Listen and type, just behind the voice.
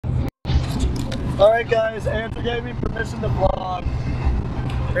Alright guys, Andrew gave me permission to vlog.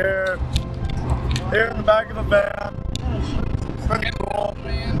 Here in the back of a van. Pretty cool.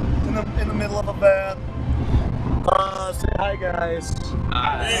 In the middle of a van. Say hi guys.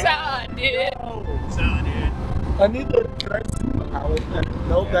 Hi. Dude. I need the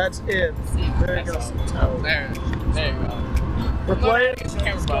nope, that's it. There you go. There you go. We're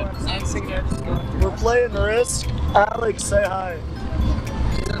playing Risk. Alex, say hi.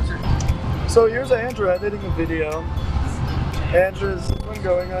 So here's Andrew editing a video. Andrew, has this been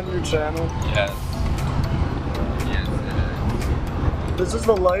going on your channel? Yes. Yes, it This is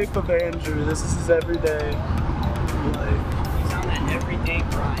the life of Andrew. This is his everyday life. He's on that everyday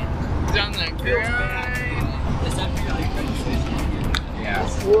grind. is. He's on the grind. Is that for like Yeah.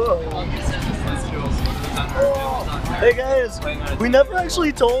 Whoa. Hey guys, we never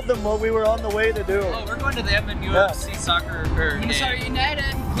actually told them what we were on the way to do. Oh, we're going to the MNUFC soccer Minnesota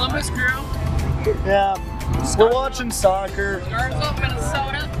United, Columbus Crew, Yeah, we're watching soccer. Garza,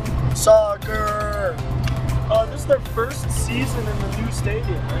 Minnesota. Soccer. This is their first season in the new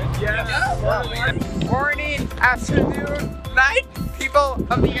stadium, right? Yeah. Morning, afternoon, night, people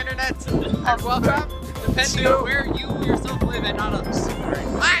of the internet, and welcome. Depending on where you yourself live and not others.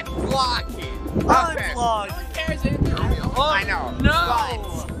 I'm vlogging. I'm vlogging. I know. No.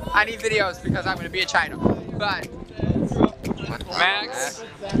 But I need videos because I'm going to be in China. But Max.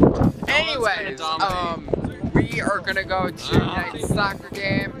 Anyways, we are gonna go to United's soccer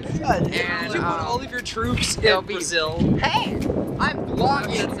game, and all of your troops it'll in be Brazil. Hey, I'm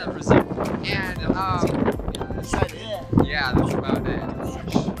vlogging. That's Brazil. And yeah, that's about it.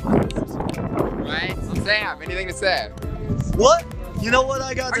 Right? Sam, anything to say? What? You know what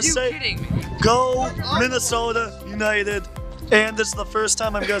I got Are to you say? kidding me? Go Minnesota United. And this is the first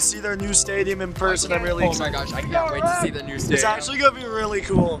time I'm gonna see their new stadium in person. I'm really Oh my excited. gosh, I can't wait to see the new stadium. It's actually gonna be really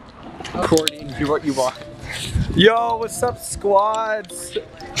cool. According to what you want. Yo, what's up, squads?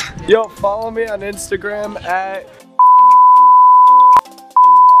 Yo, follow me on Instagram at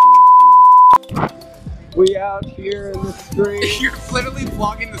We Out Here in the Street. You're literally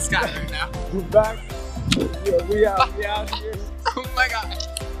vlogging the sky right now. We're back. Yeah, we out here. Oh my god.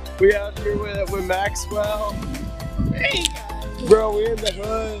 We out here with Maxwell. Hey. Bro, we in the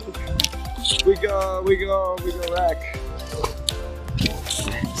hood. We go wreck.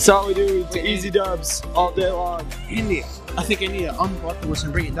 That's all we do. It's easy dubs all day long. India. I think I need to unbuckle this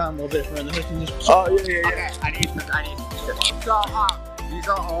and bring it down a little bit for the hook. Oh yeah. Okay, I need. So, these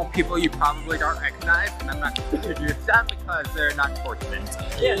are all people you probably don't recognize, and I'm not going to introduce them because they're not sportsmen.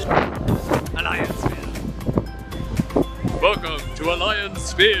 Yes. Alliance Field. Welcome to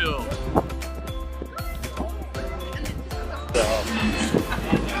Alliance Field.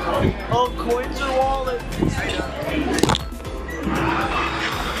 Oh, coins or wallet?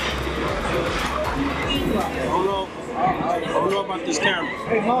 I don't know about this camera.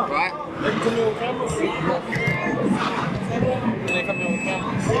 Hey, Mom. What? They come in with cameras? They come in with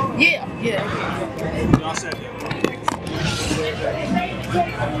cameras. Yeah. Y'all said that.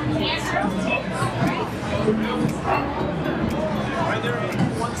 Right there,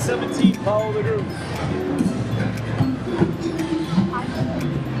 117. Follow the group.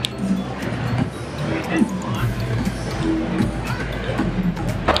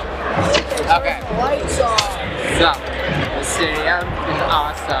 Okay. Lights off. So, the stadium is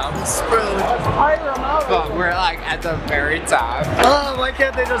awesome, but we're like at the very top. Oh, why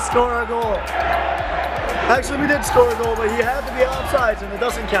can't they just score a goal? Actually, we did score a goal, but he had to be offsides, and it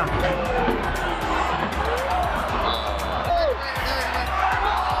doesn't count.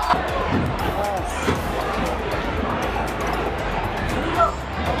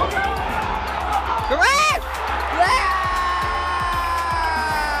 Come on!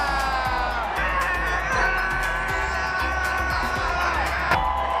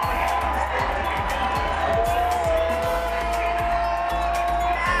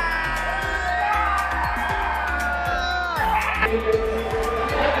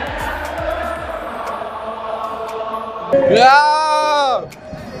 No!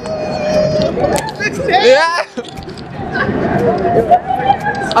 Yeah!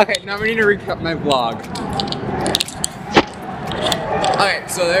 Okay, now we need to recap my vlog. Okay,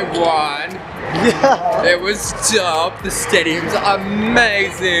 so they won. Yeah. It was dope. The stadium's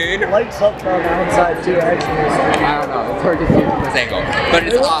amazing. Lights up on the outside, too, actually. I don't know, it's hard to see from this angle, but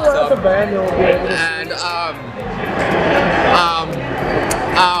it's The awesome. band, you'll be able to see. And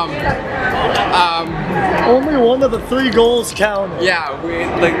Only one of the 3 goals counted. Yeah,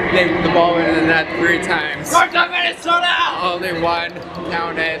 the ball went in the net 3 times. Minnesota! Only one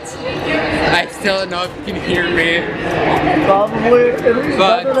counted. I still don't know if you can hear me. Probably at least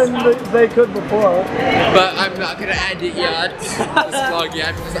But- better than they could before. But I'm not gonna end it yet, this vlog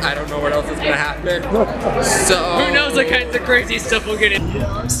yet, because I don't know what else is gonna happen. So Who knows what kinds of crazy stuff we'll get in.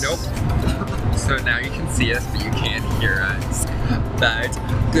 Yes. Nope. So now you can see us, but you can't hear us. But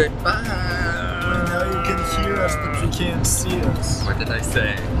goodbye. Now you can hear us, but you can't see us. What did I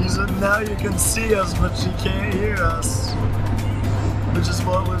say? He said now you can see us, but you can't hear us. Which is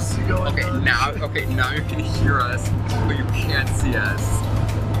what was going Okay, on. now you can hear us, but you can't see us.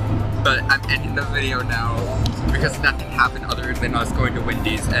 But I'm ending the video now because nothing happened other than us going to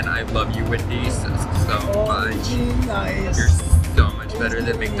Wendy's, and I love you, Wendy's, so much. Nice. You're so much better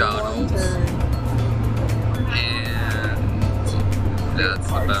than McDonald's. And that's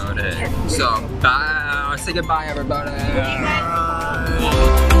about it. So, bye. Say goodbye, everybody.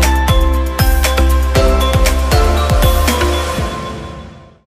 Bye.